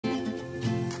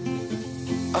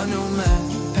A new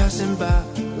man passing by.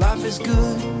 Life is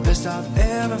good, best I've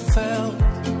ever felt.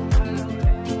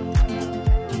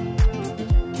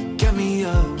 Get me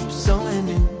up, somewhere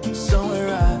new,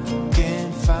 somewhere I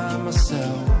can find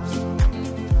myself.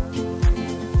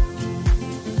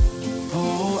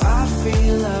 Oh, I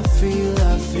feel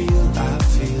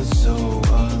so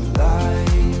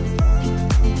alive.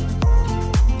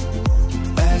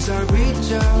 As I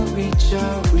reach out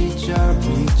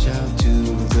to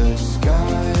the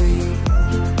sky.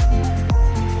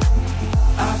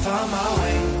 I found my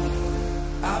way.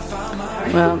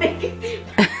 Well,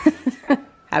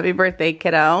 happy birthday,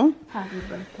 kiddo. Happy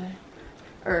birthday.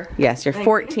 Yes, you're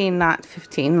 14, not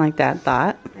 15, like Dad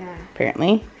thought. Yeah.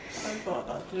 Apparently. I thought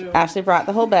that too. Ashley brought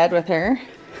the whole bed with her.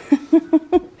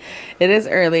 It is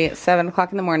early. It's 7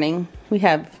 o'clock in the morning. We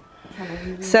have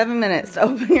 7 minutes to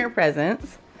open your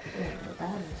presents.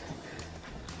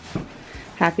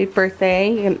 Happy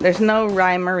birthday. There's no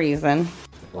rhyme or reason.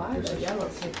 Why the yellow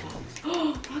Tic Tacs?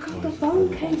 Oh, I got the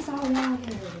phone case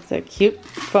already. It's a cute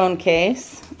phone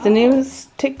case. It's a new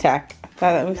Tic Tac. I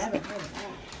thought it was. Never heard of that.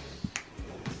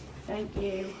 Thank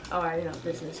you. Oh, I already know what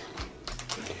this is.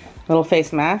 Little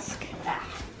face mask. Ah.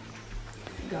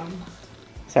 Gum.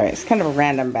 Sorry, it's kind of a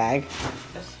random bag.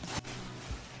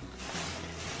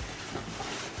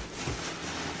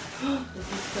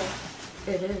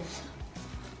 It is.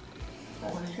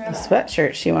 A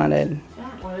sweatshirt she wanted.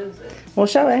 What is it? We'll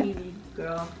show it. TV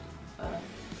girl.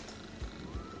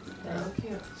 Thank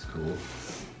you. It's cool.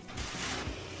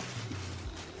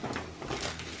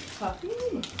 Puffy.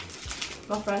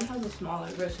 My friend has a smaller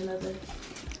version of it.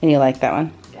 And you like that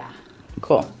one? Yeah.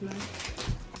 Cool. That's nice.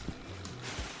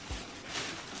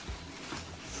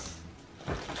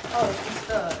 Oh, it's just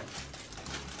the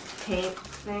paint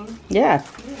thing. Yeah.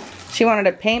 She wanted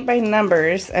to paint by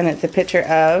numbers, and it's a picture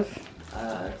of.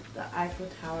 The Eiffel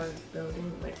Tower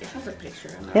building. Like, it has a picture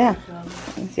in there. Yeah. So,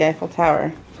 It's the Eiffel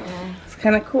Tower. yeah. It's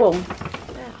kind of cool. Yeah.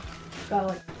 Got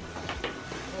like.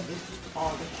 Oh, this is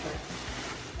all the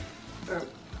shirts. Or,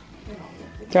 you know.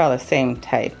 They're all the same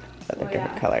type, but they're Oh,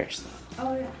 different yeah. colors.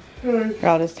 Oh, yeah. They're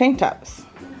all just tank tops,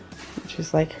 which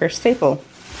is like her staple.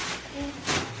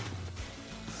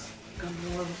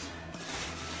 Gummy worms.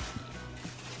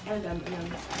 And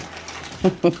M&M's.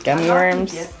 Gummy I got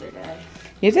worms. these yesterday.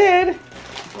 You did.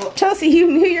 Well, Chelsea, you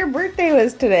knew your birthday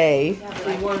was today. yeah, but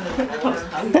I was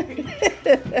hungry.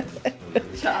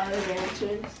 Jolly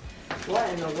Ranchers. What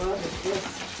in the world is this?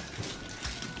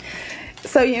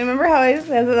 So you remember how I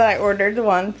said that I ordered the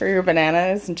one for your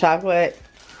bananas and chocolate?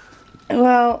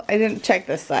 Well, I didn't check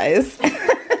the size.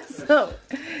 So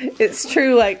it's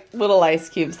true like little ice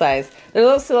cube size. They're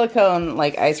little silicone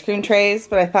like ice cream trays,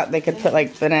 but I thought they could put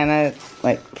like banana,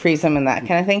 like freeze them and that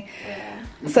kind of thing. Yeah.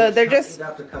 So they're just. You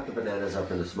have to cut the bananas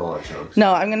up into smaller chunks.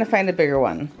 No, I'm gonna find a bigger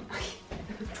one.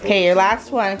 Okay, your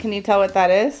last one. Can you tell what that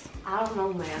is? I don't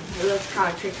know, man. It looks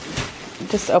kind of tricky.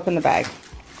 Just open the bag.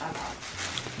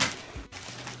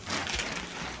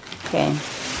 Okay.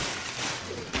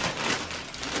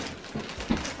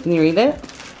 Can you read it?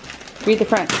 Read the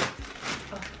front.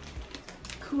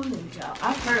 Cooling gel.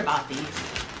 I've heard about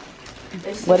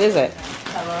these. What is it?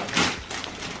 Hello.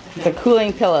 It's a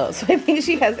cooling pillow. So I think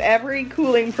she has every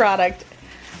cooling product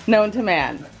known to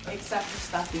man. Except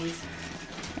for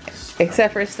stuffies.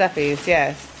 Except for stuffies,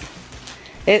 yes.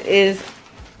 It is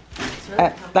It's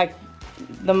really like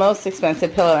the most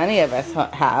expensive pillow any of us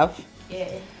have. yeah.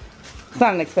 It's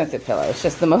not an expensive pillow. It's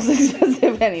just the most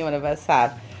expensive any one of us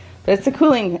have. But it's a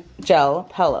cooling gel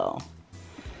pillow.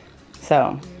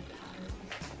 So,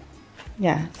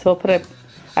 yeah. So we'll put a,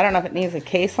 I don't know if it needs a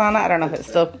case on it. I don't know if it's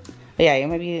still, yeah,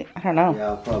 maybe, I don't know. Yeah,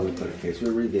 I'll probably put a case.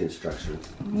 We'll read the instructions.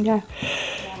 Yeah.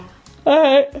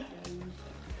 Alright.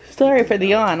 Sorry for the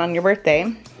yawn on your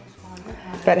birthday.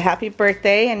 But happy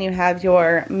birthday, and you have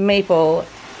your maple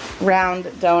round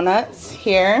donuts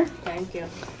here. Thank you.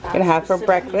 Gonna have for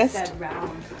breakfast. Said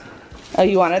round. Oh,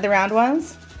 you wanted the round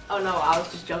ones? Oh no, I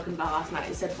was just joking about last night.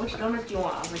 He said, which donut do you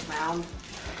want? I was like, round.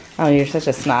 Oh, you're such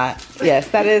a snot. Yes,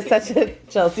 that is such a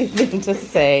Chelsea thing to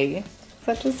say.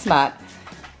 Such a snot.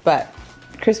 But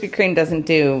Krispy Kreme doesn't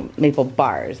do maple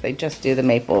bars. They just do the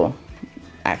maple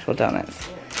actual donuts.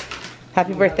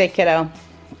 Happy birthday, kiddo.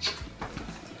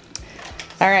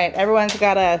 All right, everyone's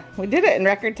got a, we did it in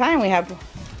record time. We have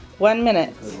 1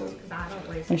 minute. I don't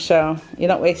waste And so you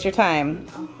don't waste your time.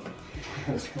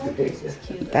 This is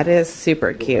cute. That is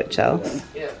super cute, Chels.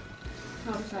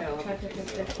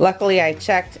 Luckily, I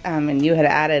checked, and you had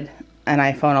added an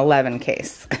iPhone 11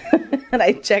 case. And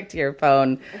I checked your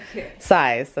phone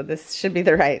size, so this should be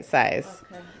the right size.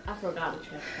 Okay. I forgot to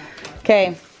check that.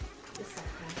 Okay,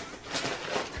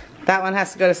 that one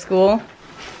has to go to school.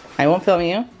 I won't film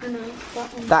you. I know.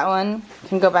 That one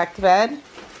can go back to bed.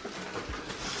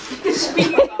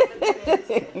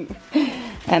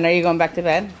 And are you going back to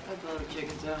bed? I blow the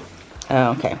chickens out.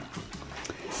 Oh, okay.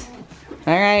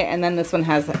 All right, and then this one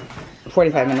has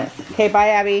 45 minutes. Okay, bye,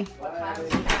 Abby. What time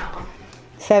is it now?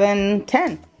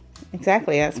 7:10.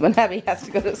 Exactly, that's when Abby has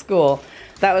to go to school.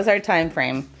 That was our time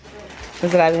frame.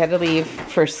 Was that Abby had to leave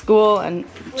for school and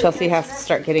Chelsea has to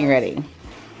start getting ready.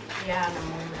 Yeah, in a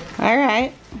moment. All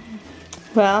right.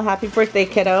 Well, happy birthday,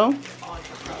 kiddo.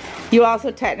 You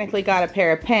also technically got a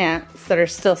pair of pants that are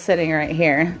still sitting right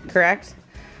here, correct?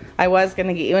 I was going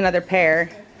to get you another pair.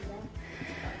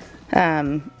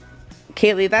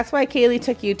 Kaylee, that's why Kaylee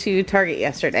took you to Target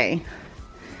yesterday.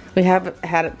 We have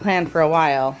had it planned for a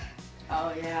while.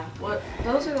 Oh, yeah. What?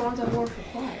 Those are the ones I wore for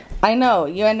choir. I know.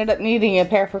 You ended up needing a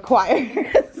pair for choir.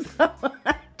 So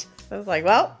I was like,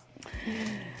 well,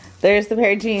 there's the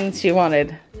pair of jeans she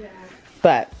wanted. Yeah.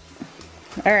 But,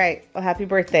 all right. Well, happy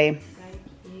birthday.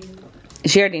 Thank you.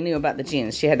 She already knew about the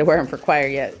jeans. She had to wear them for choir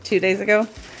yet 2 days ago.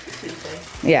 Tuesday.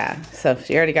 Yeah, so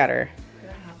she already got her Could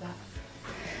I have that?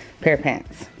 pair of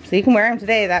pants. So you can wear them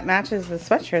today. That matches the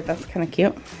sweatshirt. That's kind of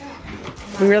cute.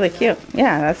 Be really cute.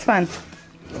 Yeah, that's fun.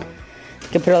 You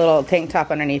can put a little tank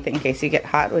top underneath it in case you get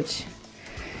hot, which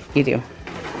you do.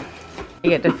 You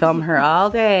get to film her all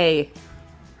day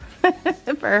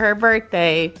for her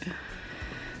birthday.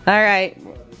 All right.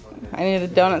 I need the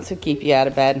donuts to keep you out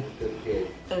of bed.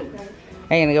 Are you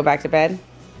going to go back to bed?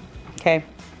 Okay.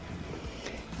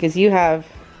 Because you have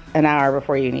an hour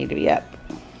before you need to be up.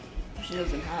 She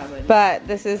doesn't have it. But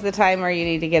this is the time where you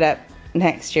need to get up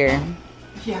next year.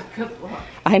 Yeah, good luck.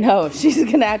 I know. She's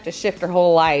going to have to shift her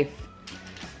whole life.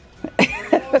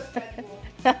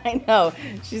 I know.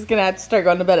 She's going to have to start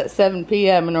going to bed at 7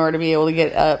 p.m. in order to be able to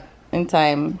get up in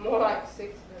time. More like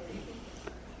 6:30.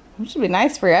 Which would be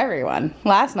nice for everyone.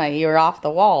 Last night you were off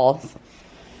the walls.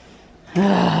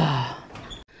 I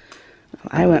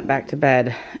went back to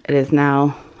bed. It is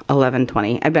now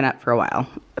 11:20. I've been up for a while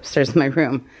upstairs in my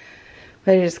room.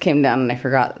 But I just came down and I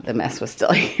forgot that the mess was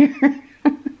still here.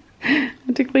 I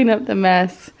had to clean up the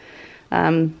mess.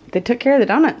 They took care of the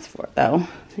donuts though.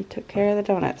 They took care of the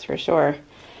donuts for sure.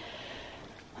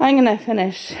 I'm gonna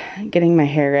finish getting my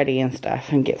hair ready and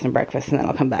stuff and get some breakfast and then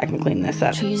I'll come back and clean this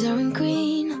up. Trees aren't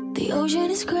green, the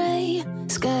ocean is gray,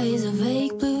 sky is a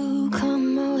vague blue,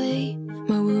 come my way.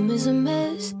 My room is a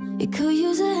mess, it could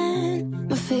use a hand.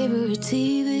 My favorite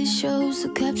TV shows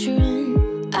are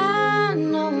capturing. I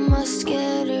know I must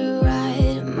get it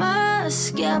right,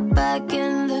 must get back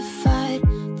in the fight.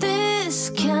 This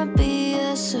can't be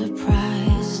a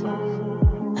surprise.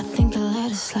 I think I'll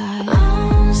let it slide.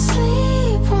 I'm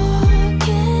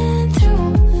sleepwalking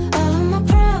through all of my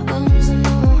problems. I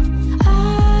know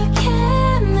I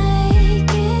can't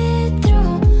make it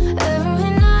through. Every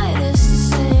night it's the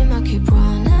same. I keep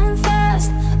running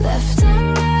fast, left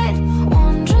and right,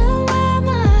 wondering where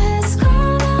my head's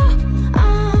gone now.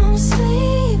 I'm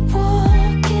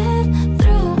sleepwalking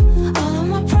through all of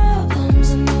my problems.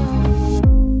 I know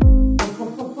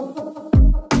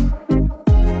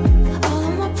all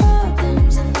of my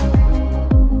problems. I know.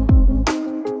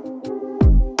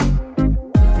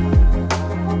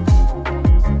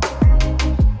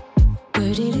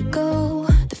 Where did it go?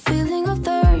 The feeling of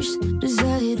thirst,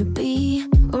 desire to be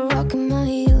a rock in my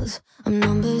heels. I'm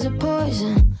numb as a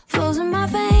poison, flows in my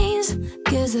veins.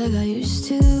 Guess I got used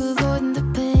to avoiding the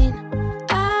pain.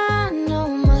 I know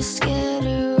I must get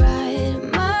it right,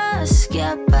 must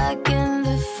get back in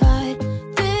the fight.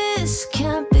 This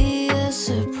can't be a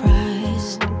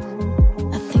surprise.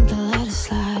 I think I'll let it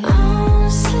slide. I'm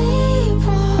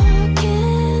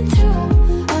sleepwalking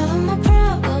through all of my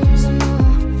problems. I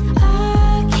know I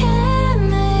can't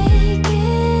make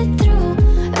it through.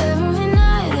 Every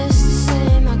night it's the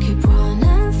same. I keep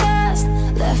running fast,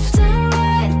 left and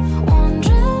right,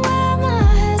 wondering where my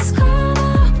head's gone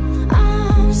now.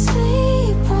 I'm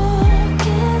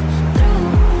sleepwalking through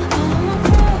all of my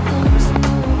problems. I know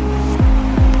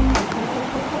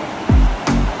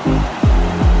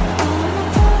all of my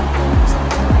problems.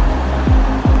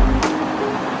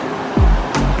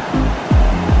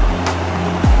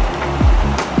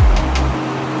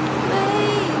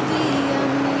 Maybe I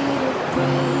need a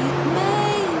break.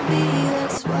 Maybe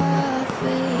that's why I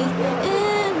fade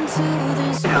into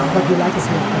this. But you like it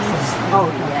here. Oh,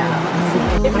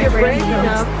 yeah. If you're brave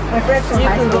enough, you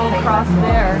can go across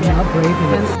there. Yeah, how brave you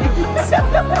is.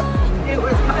 It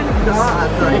was kind of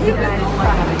odd, like, you guys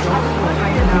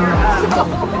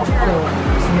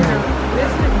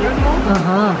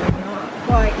Uh-huh.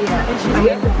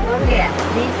 yeah,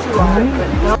 these two are, but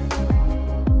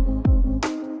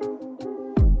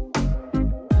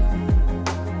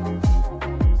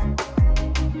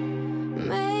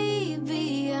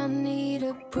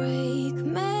weak.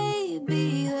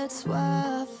 Maybe that's why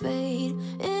I fade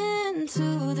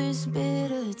into this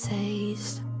bitter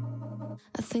taste.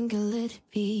 I think I'll let it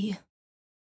be.